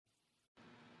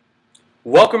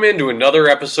Welcome into another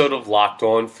episode of Locked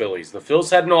On Phillies. The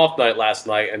Phils had an off night last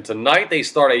night, and tonight they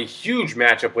start a huge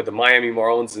matchup with the Miami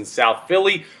Marlins in South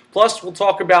Philly. Plus, we'll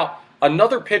talk about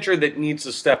another pitcher that needs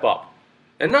to step up.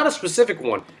 And not a specific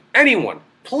one. Anyone.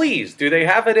 Please, do they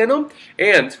have it in them?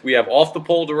 And we have off the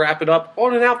pole to wrap it up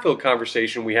on an outfield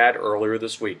conversation we had earlier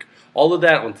this week. All of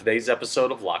that on today's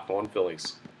episode of Locked On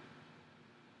Phillies.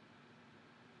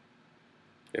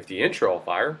 If the intro will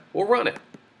fire, we'll run it.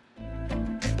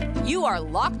 You are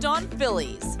Locked On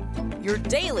Phillies, your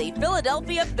daily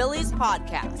Philadelphia Phillies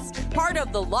podcast. Part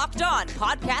of the Locked On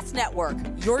Podcast Network,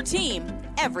 your team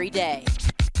every day.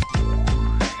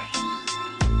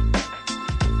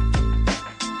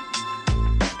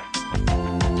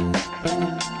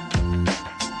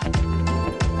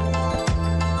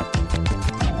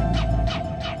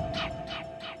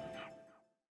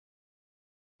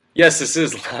 Yes, this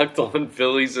is Locked On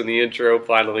Phillies, and the intro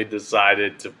finally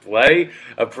decided to play.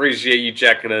 Appreciate you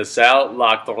checking us out.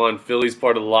 Locked On Phillies,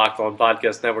 part of the Locked On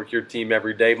Podcast Network, your team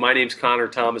every day. My name's Connor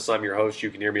Thomas. I'm your host.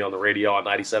 You can hear me on the radio on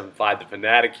 97.5 The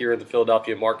Fanatic here in the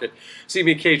Philadelphia market. See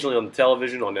me occasionally on the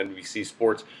television on NBC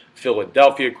Sports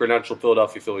Philadelphia, credentialed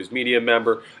Philadelphia Phillies media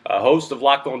member, host of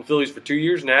Locked On Phillies for 2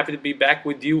 years, and happy to be back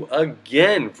with you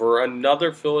again for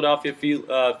another Philadelphia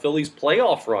Phillies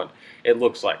playoff run, it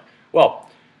looks like. Well,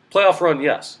 playoff run,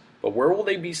 yes, but where will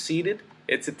they be seated?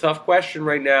 It's a tough question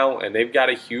right now, and they've got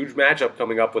a huge matchup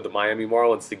coming up with the Miami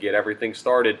Marlins to get everything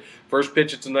started. First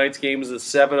pitch of tonight's game is at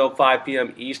 7:05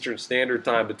 p.m. Eastern Standard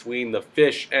Time between the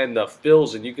Fish and the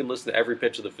Phils, and you can listen to every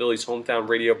pitch of the Phillies' hometown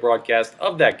radio broadcast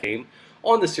of that game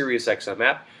on the SiriusXM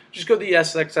app. Just go to the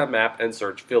SXM app and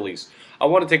search Phillies. I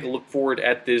want to take a look forward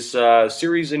at this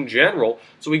series in general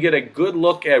so we get a good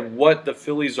look at what the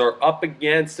Phillies are up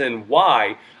against and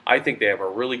why I think they have a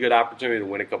really good opportunity to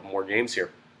win a couple more games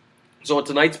here. So in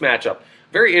tonight's matchup,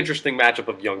 very interesting matchup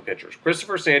of young pitchers.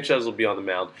 Cristopher Sanchez will be on the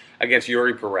mound against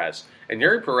Eury Perez. And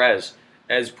Eury Perez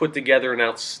has put together an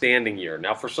outstanding year.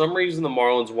 Now, for some reason, the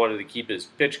Marlins wanted to keep his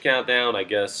pitch count down. I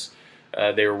guess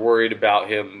they were worried about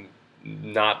him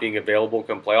not being available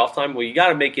come playoff time. Well, you got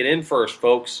to make it in first,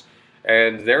 folks.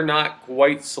 And they're not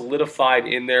quite solidified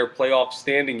in their playoff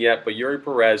standing yet, but Eury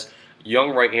Perez, young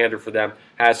right-hander for them,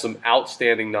 has some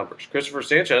outstanding numbers. Cristopher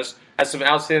Sanchez has some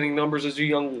outstanding numbers as a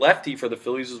young lefty for the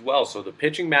Phillies as well. So the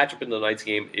pitching matchup in tonight's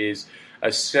game is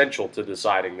essential to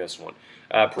deciding this one.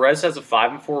 Perez has a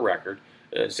 5-4 record.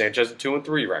 Sanchez a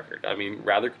 2-3 record. I mean,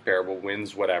 rather comparable.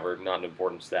 Wins, whatever. Not an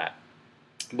important stat.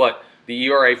 But the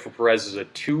ERA for Perez is a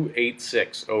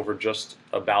 2.86 over just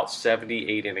about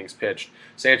 78 innings pitched.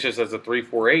 Sanchez has a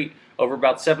 3.48 over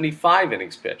about 75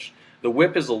 innings pitched. The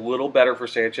whip is a little better for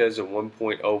Sanchez at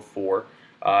 1.04.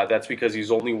 That's because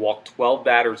he's only walked 12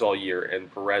 batters all year,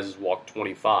 and Perez has walked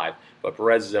 25. But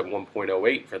Perez is at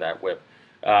 1.08 for that whip.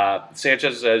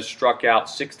 Sanchez has struck out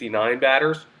 69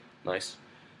 batters. Nice.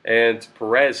 And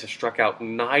Perez has struck out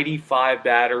 95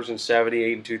 batters in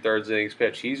 78 2/3 innings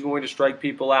pitched. He's going to strike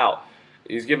people out.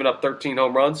 He's given up 13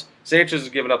 home runs. Sanchez has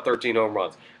given up 13 home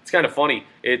runs. It's kind of funny.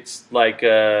 It's like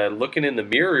looking in the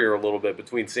mirror here a little bit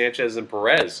between Sanchez and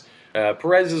Perez.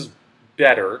 Perez is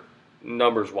better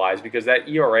numbers-wise because that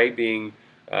ERA being,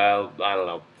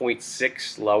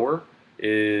 0.6 lower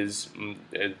is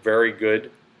a very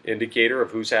good indicator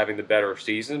of who's having the better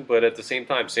season. But at the same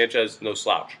time, Sanchez, no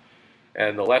slouch.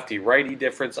 And the lefty-righty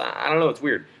difference, I don't know, it's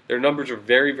weird. Their numbers are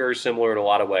very, very similar in a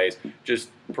lot of ways. Just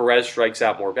Perez strikes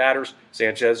out more batters.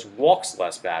 Sanchez walks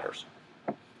less batters.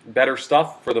 Better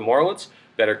stuff for the Marlins,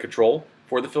 better control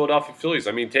for the Philadelphia Phillies.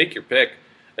 I mean, take your pick.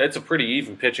 It's a pretty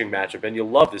even pitching matchup, and you'll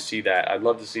love to see that. I'd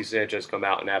love to see Sanchez come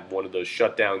out and have one of those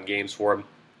shutdown games for him.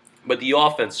 But the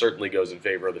offense certainly goes in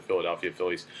favor of the Philadelphia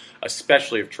Phillies,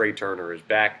 especially if Trey Turner is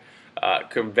back.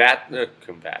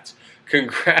 Congrats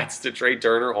to Trey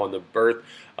Turner on the birth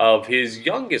of his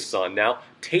youngest son. Now,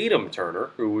 Tatum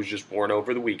Turner, who was just born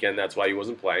over the weekend. That's why he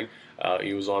wasn't playing.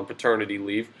 He was on paternity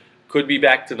leave. Could be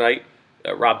back tonight.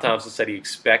 Rob Thompson said he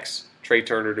expects Trey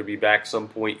Turner to be back some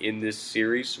point in this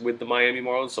series with the Miami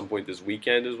Marlins. Some point this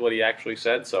weekend is what he actually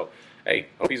said. So, hey,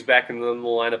 hope he's back in the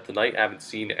lineup tonight. Haven't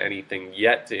seen anything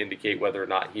yet to indicate whether or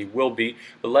not he will be.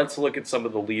 But let's look at some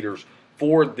of the leaders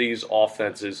for these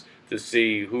offenses to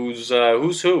see who's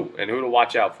who and who to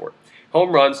watch out for.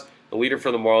 Home runs, the leader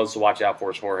for the Marlins to watch out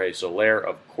for is Jorge Soler.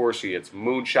 Of course, he hits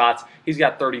moonshots. He's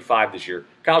got 35 this year.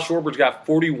 Kyle Schwarber's got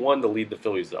 41 to lead the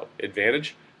Phillies, though.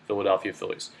 Advantage, Philadelphia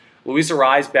Phillies. Luis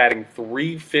Arraez batting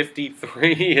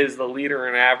 .353 is the leader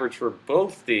in average for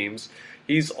both teams.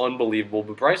 He's unbelievable.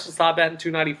 But Bryce is top batting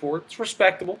 .294. It's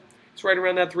respectable. It's right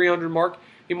around that 300 mark.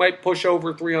 He might push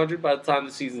over 300 by the time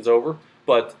the season's over.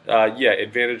 But,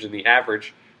 advantage in the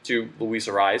average to Luis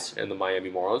Ariz and the Miami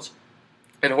Marlins.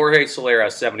 And Jorge Soler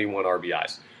has 71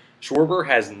 RBIs. Schwarber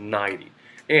has 90.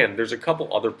 And there's a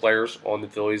couple other players on the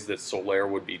Phillies that Soler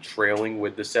would be trailing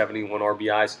with the 71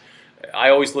 RBIs. I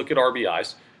always look at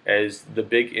RBIs as the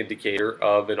big indicator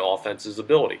of an offense's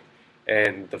ability.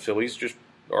 And the Phillies just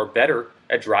are better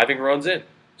at driving runs in.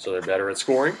 So they're better at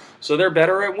scoring. So they're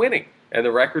better at winning. And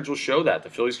the records will show that. The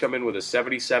Phillies come in with a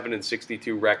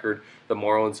 77-62 record. The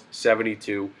Marlins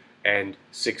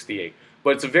 72-68.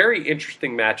 But it's a very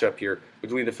interesting matchup here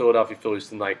between the Philadelphia Phillies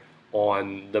tonight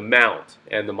on the mound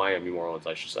and the Miami Marlins,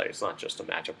 I should say. It's not just a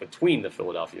matchup between the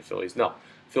Philadelphia Phillies. No,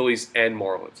 Phillies and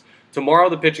Marlins. Tomorrow,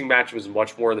 the pitching matchup is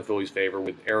much more in the Phillies' favor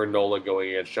with Aaron Nola going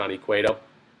against Johnny Cueto.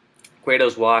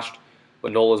 Cueto's washed,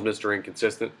 but Nola's Mr.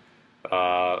 Inconsistent.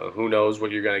 Who knows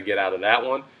what you're going to get out of that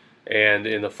one. And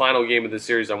in the final game of the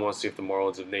series, I want to see if the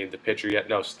Marlins have named the pitcher yet.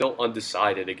 No, still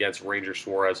undecided against Ranger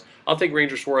Suarez. I'll take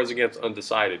Ranger Suarez against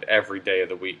undecided every day of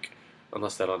the week,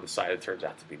 unless that undecided turns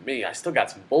out to be me. I still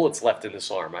got some bullets left in this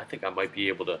arm. I think I might be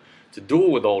able to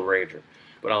duel with old Ranger,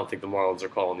 but I don't think the Marlins are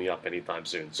calling me up anytime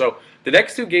soon. So the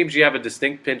next two games, you have a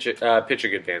distinct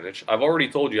pitching advantage. I've already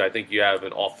told you I think you have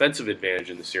an offensive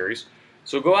advantage in the series.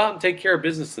 So go out and take care of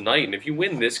business tonight. And if you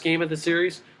win this game of the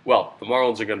series, well, the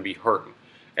Marlins are going to be hurting.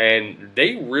 And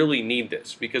they really need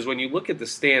this because when you look at the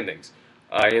standings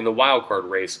in the wild card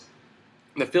race,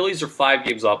 the Phillies are 5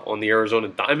 games up on the Arizona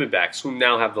Diamondbacks, who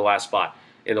now have the last spot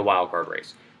in the wild card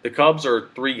race. The Cubs are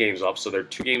 3 games up, so they're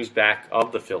 2 games back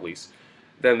of the Phillies.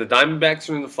 Then the Diamondbacks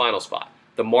are in the final spot.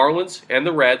 The Marlins and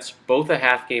the Reds, both a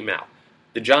half game out.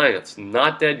 The Giants,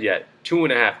 not dead yet,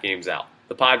 2.5 games out.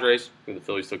 The Padres, who the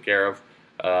Phillies took care of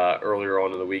earlier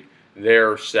on in the week,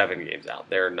 they're 7 games out.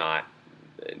 They're not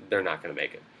going to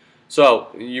make it. So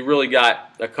you really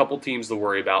got a couple teams to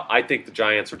worry about. I think the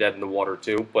Giants are dead in the water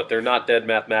too, but they're not dead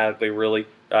mathematically, really.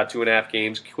 2.5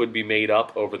 games could be made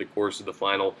up over the course of the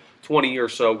final 20 or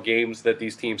so games that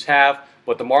these teams have.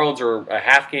 But the Marlins are a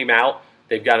half game out.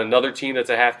 They've got another team that's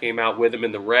a half game out with them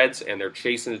in the Reds, and they're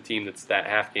chasing the team that's that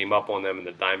half game up on them in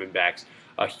the Diamondbacks.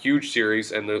 A huge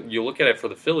series, and you look at it for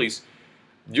the Phillies,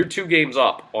 you're 2 games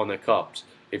up on the Cubs.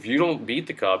 If you don't beat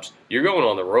the Cubs, you're going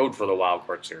on the road for the wild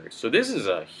card series. So this is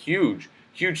a huge,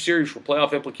 huge series for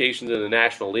playoff implications in the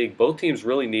National League. Both teams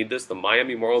really need this. The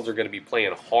Miami Marlins are going to be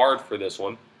playing hard for this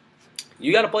one.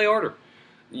 You got to play harder.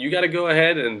 You got to go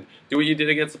ahead and do what you did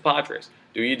against the Padres.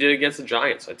 Do what you did against the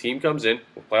Giants. A team comes in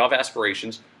with playoff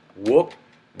aspirations, whoop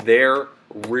their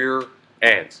rear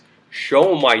ends. Show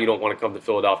them why you don't want to come to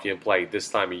Philadelphia and play this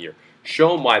time of year.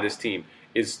 Show them why this team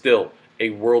is still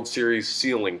a World Series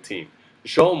ceiling team.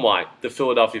 Show them why the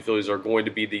Philadelphia Phillies are going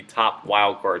to be the top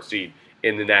wild card seed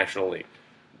in the National League.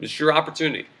 It's your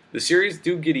opportunity. The series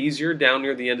do get easier down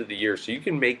near the end of the year, so you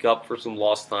can make up for some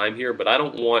lost time here, but I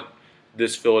don't want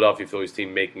this Philadelphia Phillies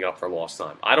team making up for lost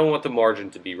time. I don't want the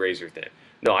margin to be razor thin.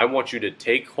 No, I want you to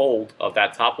take hold of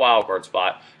that top wild card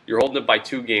spot. You're holding it by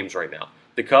 2 games right now.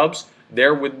 The Cubs,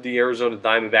 they're with the Arizona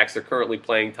Diamondbacks. They're currently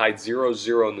playing tied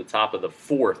 0-0 in the top of the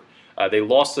 4th. They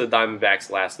lost to the Diamondbacks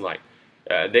last night.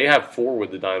 They have 4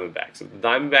 with the Diamondbacks. If the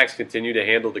Diamondbacks continue to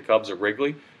handle the Cubs at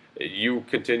Wrigley, you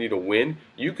continue to win,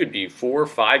 you could be 4 or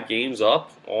 5 games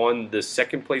up on the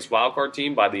second-place wildcard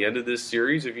team by the end of this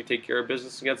series if you take care of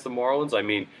business against the Marlins. I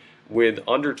mean, with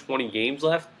under 20 games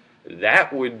left,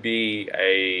 that would be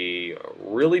a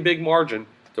really big margin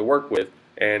to work with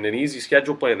and an easy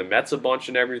schedule playing the Mets a bunch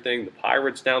and everything, the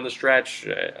Pirates down the stretch.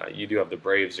 You do have the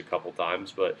Braves a couple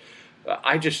times, but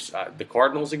the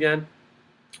Cardinals again,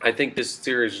 I think this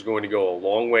series is going to go a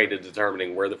long way to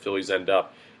determining where the Phillies end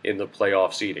up in the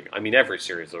playoff seeding. I mean, every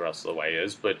series the rest of the way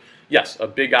is, but yes, a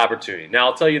big opportunity. Now,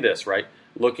 I'll tell you this, right?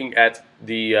 Looking at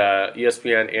the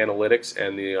ESPN analytics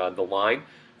and the line,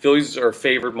 Phillies are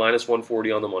favored minus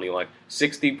 140 on the money line,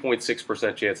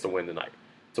 60.6% chance to win tonight.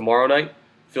 Tomorrow night,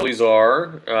 Phillies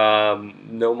are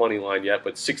no money line yet,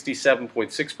 but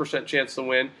 67.6% chance to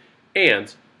win,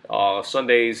 and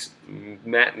Sunday's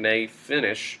matinee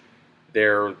finish,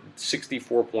 they're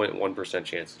 64.1%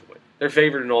 chances to win. They're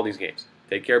favored in all these games.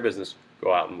 Take care of business,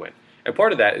 go out and win. And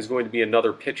part of that is going to be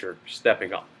another pitcher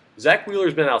stepping up. Zach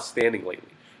Wheeler's been outstanding lately.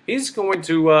 He's going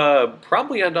to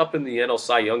probably end up in the NL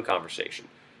Cy Young conversation.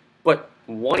 But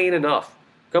one ain't enough.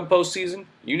 Come postseason,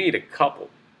 you need a couple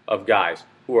of guys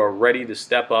who are ready to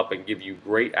step up and give you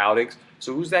great outings.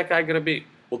 So who's that guy going to be?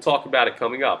 We'll talk about it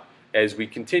coming up as we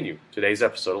continue today's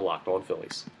episode of Locked On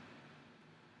Phillies.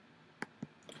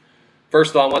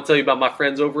 First of all, I want to tell you about my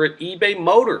friends over at eBay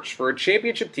Motors. For a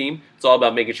championship team, it's all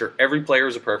about making sure every player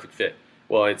is a perfect fit.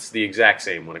 Well, it's the exact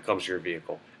same when it comes to your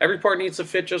vehicle. Every part needs to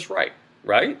fit just right.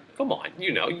 right? Come on,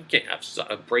 you can't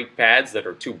have brake pads that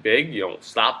are too big. You don't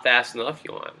stop fast enough.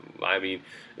 You don't have,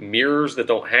 mirrors that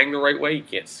don't hang the right way. You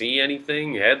can't see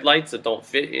anything. Headlights that don't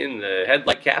fit in the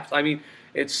headlight caps.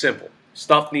 It's simple.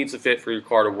 Stuff needs to fit for your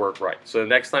car to work right. So the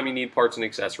next time you need parts and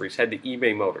accessories, head to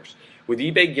eBay Motors. With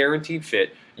eBay Guaranteed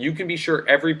Fit, you can be sure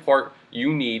every part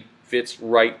you need fits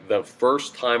right the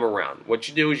first time around. What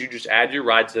you do is you just add your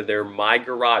ride to their My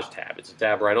Garage tab. It's a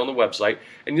tab right on the website,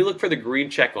 and you look for the green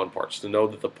check on parts to know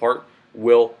that the part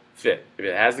will fit. If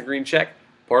it has the green check,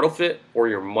 part will fit or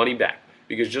your money back.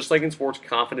 Because just like in sports,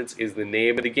 confidence is the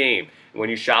name of the game. And when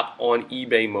you shop on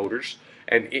eBay Motors,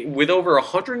 with over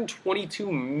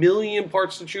 122 million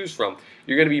parts to choose from,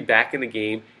 you're going to be back in the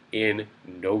game in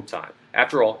no time.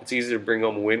 After all, it's easy to bring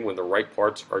home a win when the right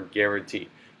parts are guaranteed.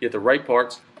 Get the right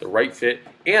parts, the right fit,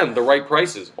 and the right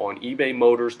prices on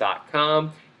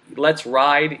ebaymotors.com. Let's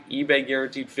ride. eBay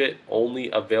Guaranteed Fit, only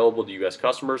available to U.S.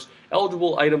 customers.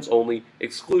 Eligible items only.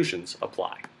 Exclusions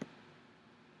apply.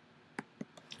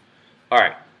 All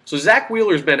right, so Zach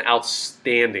Wheeler's been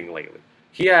outstanding lately.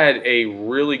 He had a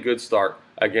really good start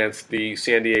against the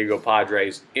San Diego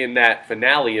Padres in that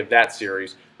finale of that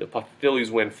series. The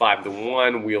Phillies win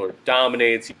 5-1. Wheeler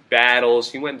dominates. He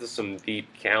battles. He went into some deep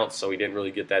counts, so he didn't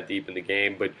really get that deep in the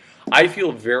game. But I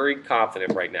feel very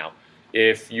confident right now.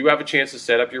 If you have a chance to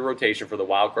set up your rotation for the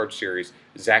wild card series,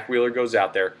 Zach Wheeler goes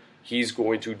out there. He's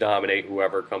going to dominate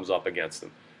whoever comes up against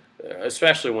him,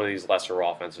 especially one of these lesser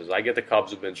offenses. I get the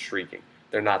Cubs have been streaking.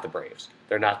 They're not the Braves.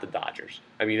 They're not the Dodgers.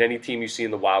 Any team you see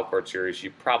in the wild card series,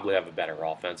 you probably have a better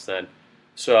offense then.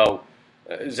 So,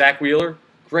 Zach Wheeler,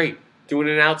 great. Doing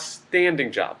an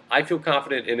outstanding job. I feel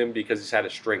confident in him because he's had a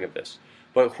string of this.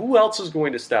 But who else is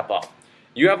going to step up?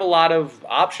 You have a lot of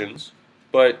options,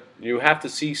 but you have to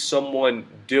see someone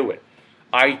do it.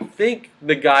 I think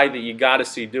the guy that you got to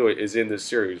see do it is in this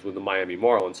series with the Miami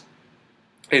Marlins.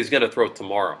 He's going to throw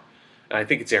tomorrow. And I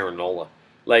think it's Aaron Nola.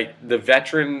 The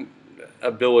veteran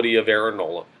ability of Aaron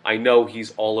Nola. I know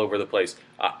he's all over the place.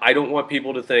 I don't want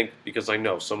people to think, because I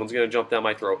know someone's going to jump down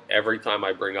my throat every time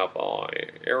I bring up,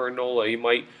 Aaron Nola, he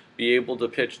might be able to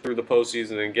pitch through the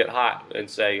postseason and get hot and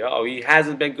say, he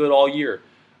hasn't been good all year.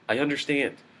 I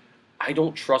understand. I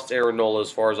don't trust Aaron Nola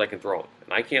as far as I can throw him,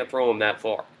 and I can't throw him that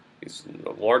far. He's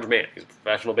a large man. He's a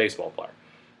professional baseball player.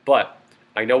 But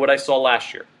I know what I saw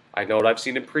last year. I know what I've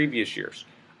seen in previous years.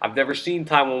 I've never seen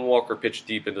Taijuan Walker pitch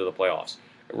deep into the playoffs.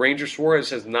 Ranger Suarez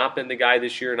has not been the guy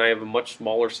this year, and I have a much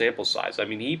smaller sample size.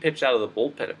 He pitched out of the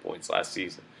bullpen at points last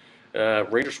season.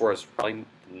 Ranger Suarez is probably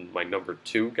my number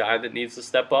 2 guy that needs to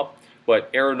step up, but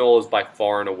Aaron Nola is by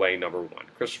far and away number 1.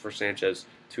 Christopher Sanchez,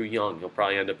 too young. He'll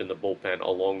probably end up in the bullpen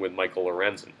along with Michael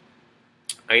Lorenzen.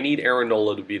 I need Aaron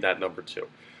Nola to be that number 2.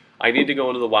 I need to go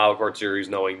into the wild card series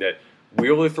knowing that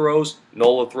Wheeler throws,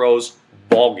 Nola throws,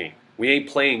 ball game. We ain't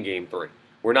playing game 3.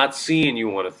 We're not seeing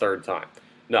you on a third time.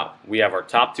 No, we have our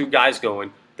top 2 guys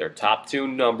going. They're top 2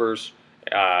 numbers.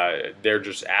 They're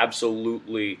just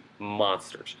absolutely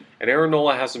monsters. And Aaron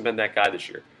Nola hasn't been that guy this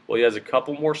year. Well, he has a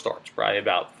couple more starts, probably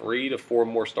about 3 to 4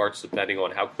 more starts, depending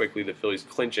on how quickly the Phillies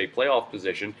clinch a playoff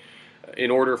position in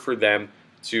order for them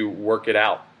to work it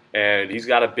out. And he's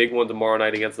got a big one tomorrow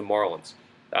night against the Marlins.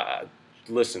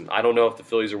 Listen, I don't know if the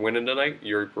Phillies are winning tonight.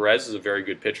 Yuri Perez is a very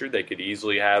good pitcher. They could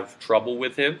easily have trouble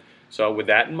with him. So with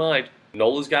that in mind,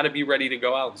 Nola's got to be ready to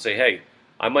go out and say, hey,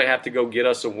 I might have to go get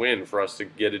us a win for us to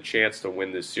get a chance to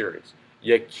win this series.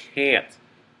 You can't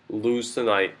lose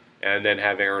tonight and then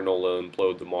have Aaron Nola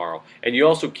implode tomorrow. And you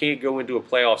also can't go into a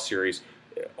playoff series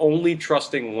only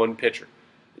trusting one pitcher.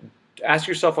 Ask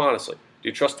yourself honestly, do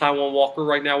you trust Taijuan Walker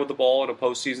right now with the ball in a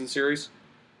postseason series?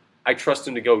 I trust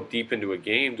him to go deep into a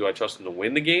game. Do I trust him to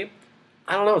win the game?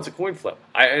 I don't know. It's a coin flip.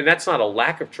 And that's not a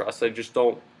lack of trust. I just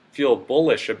don't feel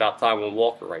bullish about Taijuan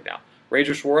Walker right now.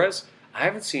 Ranger Suarez, I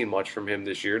haven't seen much from him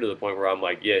this year to the point where I'm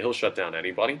like, yeah, he'll shut down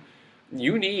anybody.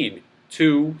 You need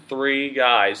 2, 3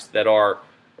 guys that are,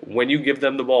 when you give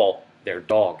them the ball, they're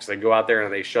dogs. They go out there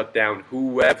and they shut down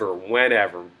whoever,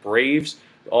 whenever. Braves,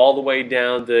 all the way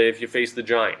down to if you face the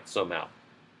Giants somehow.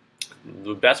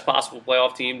 The best possible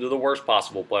playoff team to the worst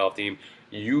possible playoff team,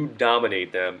 you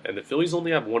dominate them. And the Phillies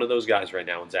only have one of those guys right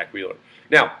now in Zach Wheeler.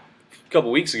 Now, a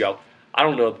couple weeks ago, I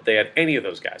don't know that they had any of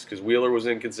those guys because Wheeler was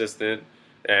inconsistent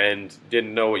and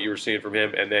didn't know what you were seeing from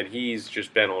him. And then he's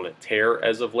just been on a tear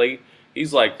as of late.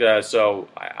 He's like,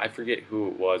 I forget who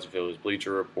it was, if it was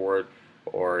Bleacher Report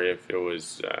or if it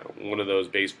was one of those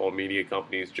baseball media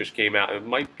companies just came out. It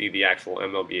might be the actual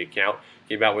MLB account.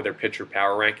 Came out with their pitcher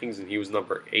power rankings, and he was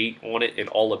number 8 on it in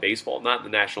all of baseball, not in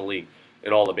the National League,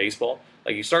 in all of baseball.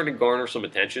 He's starting to garner some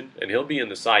attention, and he'll be in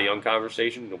the Cy Young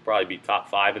conversation. He'll probably be top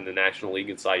 5 in the National League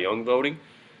in Cy Young voting.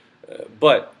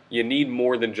 But you need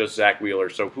more than just Zach Wheeler.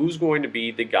 So who's going to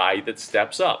be the guy that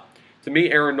steps up? To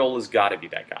me, Aaron Nola's got to be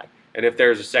that guy. And if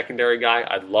there's a secondary guy,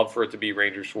 I'd love for it to be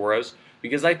Ranger Suarez,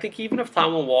 because I think even if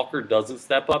Taijuan Walker doesn't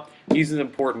step up, he's an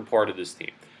important part of this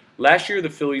team. Last year, the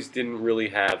Phillies didn't really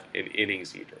have an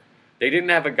innings eater. They didn't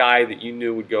have a guy that you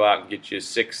knew would go out and get you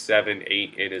 6, 7,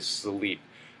 8 in his sleep.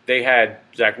 They had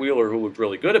Zach Wheeler, who looked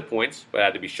really good at points, but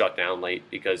had to be shut down late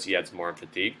because he had some arm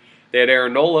fatigue. They had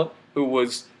Aaron Nola, who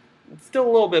was still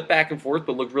a little bit back and forth,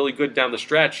 but looked really good down the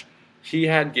stretch. He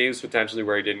had games potentially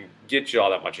where he didn't get you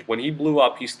all that much. When he blew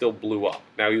up, he still blew up.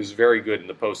 Now, he was very good in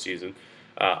the postseason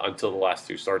until the last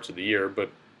 2 starts of the year, but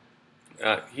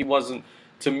he wasn't,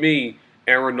 to me,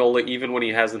 Aaron Nola, even when he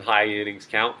has a high innings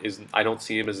count, I don't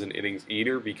see him as an innings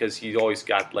eater because he's always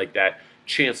got like that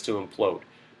chance to implode.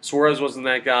 Suarez wasn't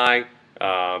that guy.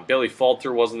 Bailey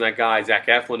Falter wasn't that guy. Zach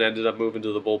Eflin ended up moving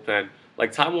to the bullpen.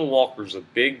 Like, Taijuan Walker's a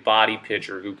big body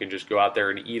pitcher who can just go out there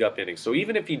and eat up innings. So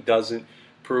even if he doesn't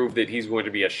prove that he's going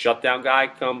to be a shutdown guy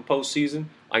come postseason,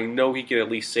 I know he can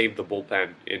at least save the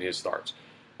bullpen in his starts.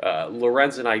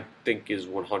 Lorenzen, I think, is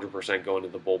 100% going to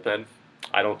the bullpen.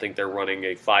 I don't think they're running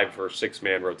a 5 or 6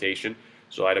 man rotation.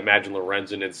 So I'd imagine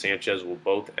Lorenzen and Sanchez will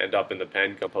both end up in the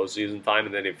pen come postseason time.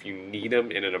 And then if you need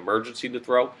them in an emergency to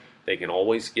throw, they can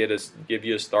always give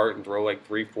you a start and throw like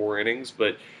 3, 4 innings.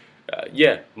 But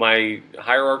my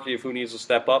hierarchy of who needs to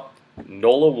step up: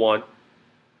 Nola 1,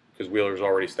 because Wheeler's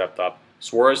already stepped up.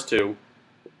 Suarez 2,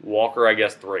 Walker, I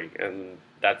guess, 3. And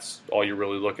that's all you're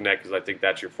really looking at, because I think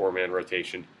that's your 4-man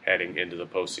rotation heading into the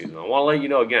postseason. I want to let you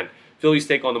know again, Phillies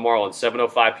take on the Marlins,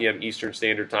 7:05 p.m. Eastern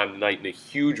Standard Time tonight in a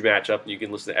huge matchup. You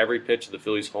can listen to every pitch of the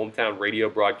Phillies' hometown radio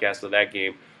broadcast of that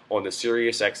game on the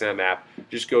SiriusXM app.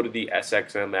 Just go to the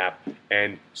SXM app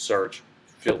and search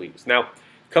Phillies. Now,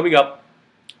 coming up,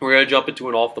 we're going to jump into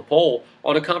an off the poll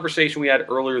on a conversation we had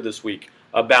earlier this week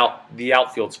about the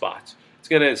outfield spots. It's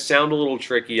going to sound a little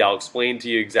tricky. I'll explain to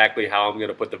you exactly how I'm going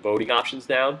to put the voting options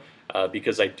down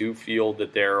because I do feel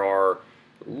that there are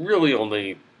really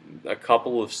only a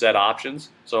couple of set options.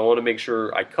 So I want to make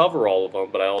sure I cover all of them,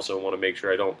 but I also want to make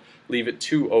sure I don't leave it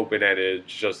too open-ended.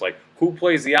 It's just like who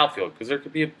plays the outfield, because there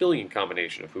could be a billion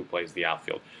combination of who plays the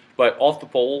outfield. But off the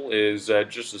poll is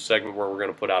just a segment where we're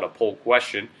going to put out a poll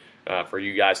question for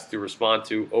you guys to respond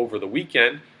to over the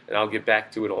weekend, and I'll get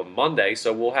back to it on Monday.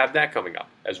 So we'll have that coming up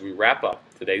as we wrap up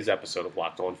today's episode of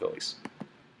Locked On Phillies.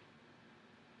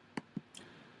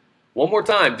 One more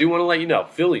time, do want to let you know,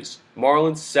 Phillies,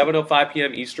 Marlins, 7:05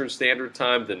 p.m. Eastern Standard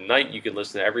Time tonight. You can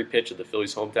listen to every pitch of the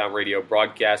Phillies hometown radio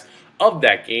broadcast of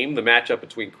that game, the matchup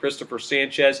between Christopher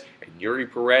Sanchez and Yuri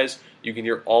Perez. You can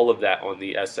hear all of that on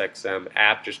the SXM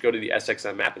app. Just go to the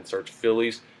SXM app and search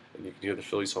Phillies, and you can hear the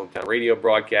Phillies hometown radio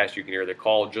broadcast. You can hear the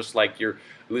call just like you're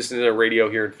listening to the radio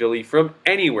here in Philly from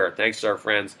anywhere, thanks to our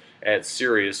friends at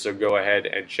Sirius. So go ahead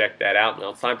and check that out.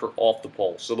 Now it's time for Off the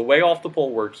Poll. So the way Off the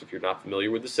Poll works, if you're not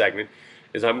familiar with the segment,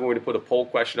 is I'm going to put a poll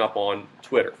question up on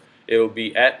Twitter. It'll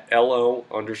be at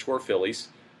 @LO_Phillies,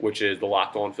 which is the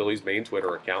Locked On Phillies main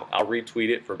Twitter account. I'll retweet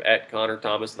it from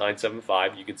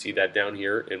 @ConnorThomas975. You can see that down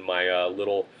here in my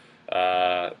little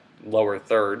lower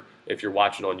third if you're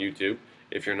watching on YouTube.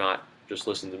 If you're not, just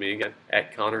listen to me again,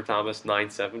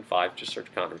 @ConnorThomas975. Just search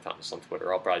Connor Thomas on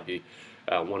Twitter. I'll probably be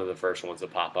one of the first ones to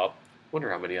pop up.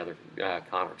 Wonder how many other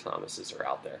Connor Thomases are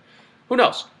out there. Who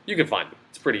knows? You can find me.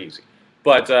 It's pretty easy.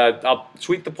 But I'll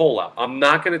tweet the poll out. I'm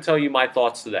not going to tell you my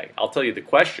thoughts today. I'll tell you the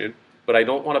question, but I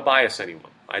don't want to bias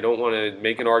anyone. I don't want to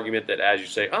make an argument that as you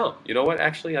say, oh, you know what,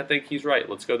 actually, I think he's right.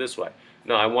 Let's go this way.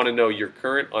 No, I want to know your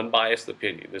current unbiased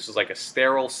opinion. This is like a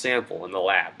sterile sample in the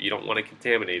lab. You don't want to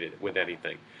contaminate it with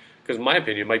anything. Because my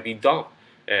opinion might be dumb.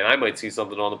 And I might see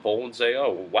something on the poll and say,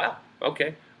 oh, wow,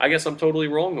 okay. I guess I'm totally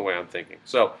wrong the way I'm thinking.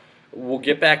 So we'll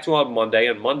get back to on Monday.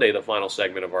 And Monday, the final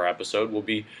segment of our episode, will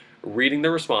be reading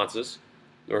the responses,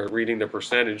 or reading the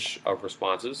percentage of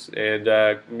responses,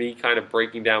 and me kind of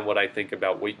breaking down what I think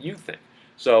about what you think.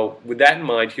 So with that in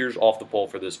mind, here's Off the Poll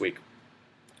for this week.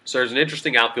 So there's an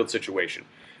interesting outfield situation.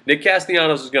 Nick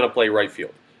Castellanos is going to play right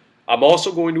field. I'm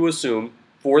also going to assume,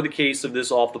 for the case of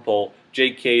this Off the Poll,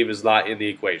 Jake Cave is not in the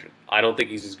equation. I don't think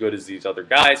he's as good as these other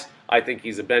guys. I think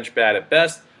he's a bench bat at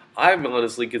best. I'm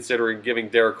honestly considering giving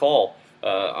Derek Hall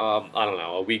I don't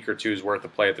know, a week or two's worth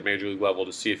of play at the major league level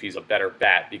to see if he's a better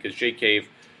bat, because Jake Cave,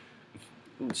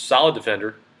 solid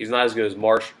defender, he's not as good as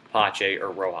Marsh, Pache,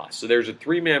 or Rojas. So there's a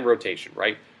 3-man rotation,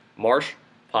 right? Marsh,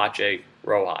 Pache,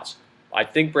 Rojas. I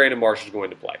think Brandon Marsh is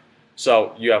going to play.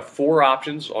 So you have 4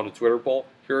 options on a Twitter poll.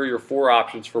 Here are your 4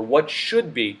 options for what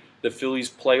should be the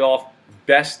Phillies' playoff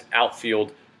best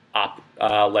outfield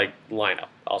lineup,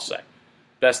 I'll say.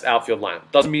 best outfield lineup.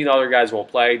 Doesn't mean other guys won't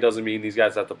play. Doesn't mean these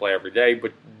guys have to play every day.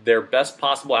 But their best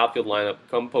possible outfield lineup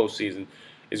come postseason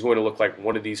is going to look like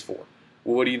one of these four.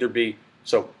 Would either be,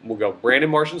 so we'll go Brandon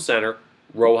Marsh in center,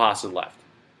 Rojas in left.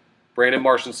 Brandon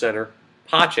Marsh in center,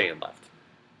 Pache in left.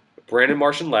 Brandon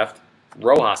Marsh in left,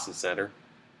 Rojas in center.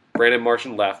 Brandon Marsh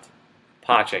in left,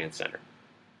 Pache in center.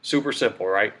 Super simple,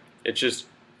 right? It's just,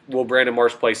 will Brandon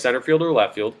Marsh play center field or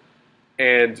left field?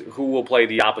 And who will play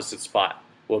the opposite spot?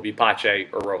 Will it be Pache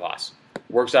or Rojas?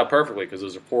 Works out perfectly because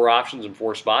those are 4 options and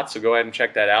 4 spots. So go ahead and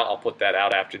check that out. I'll put that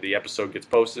out after the episode gets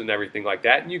posted and everything like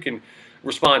that. And you can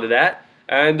respond to that.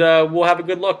 And we'll have a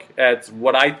good look at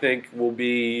what I think will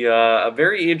be a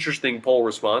very interesting poll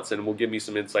response. And will give me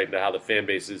some insight into how the fan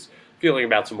base is feeling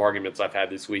about some arguments I've had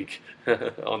this week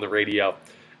on the radio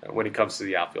when it comes to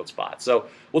the outfield spot. So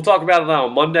we'll talk about it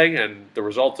on Monday and the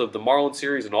results of the Marlins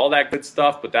series and all that good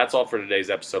stuff. But that's all for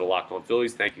today's episode of Locked On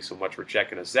Phillies. Thank you so much for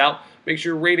checking us out. Make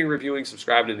sure you're rating, reviewing,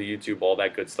 subscribing to the YouTube, all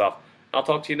that good stuff. I'll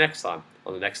talk to you next time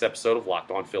on the next episode of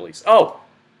Locked On Phillies. Oh,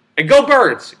 and go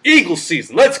Birds! Eagles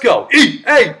season. Let's go.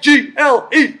 E-A-G-L-E-S.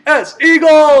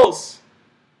 Eagles!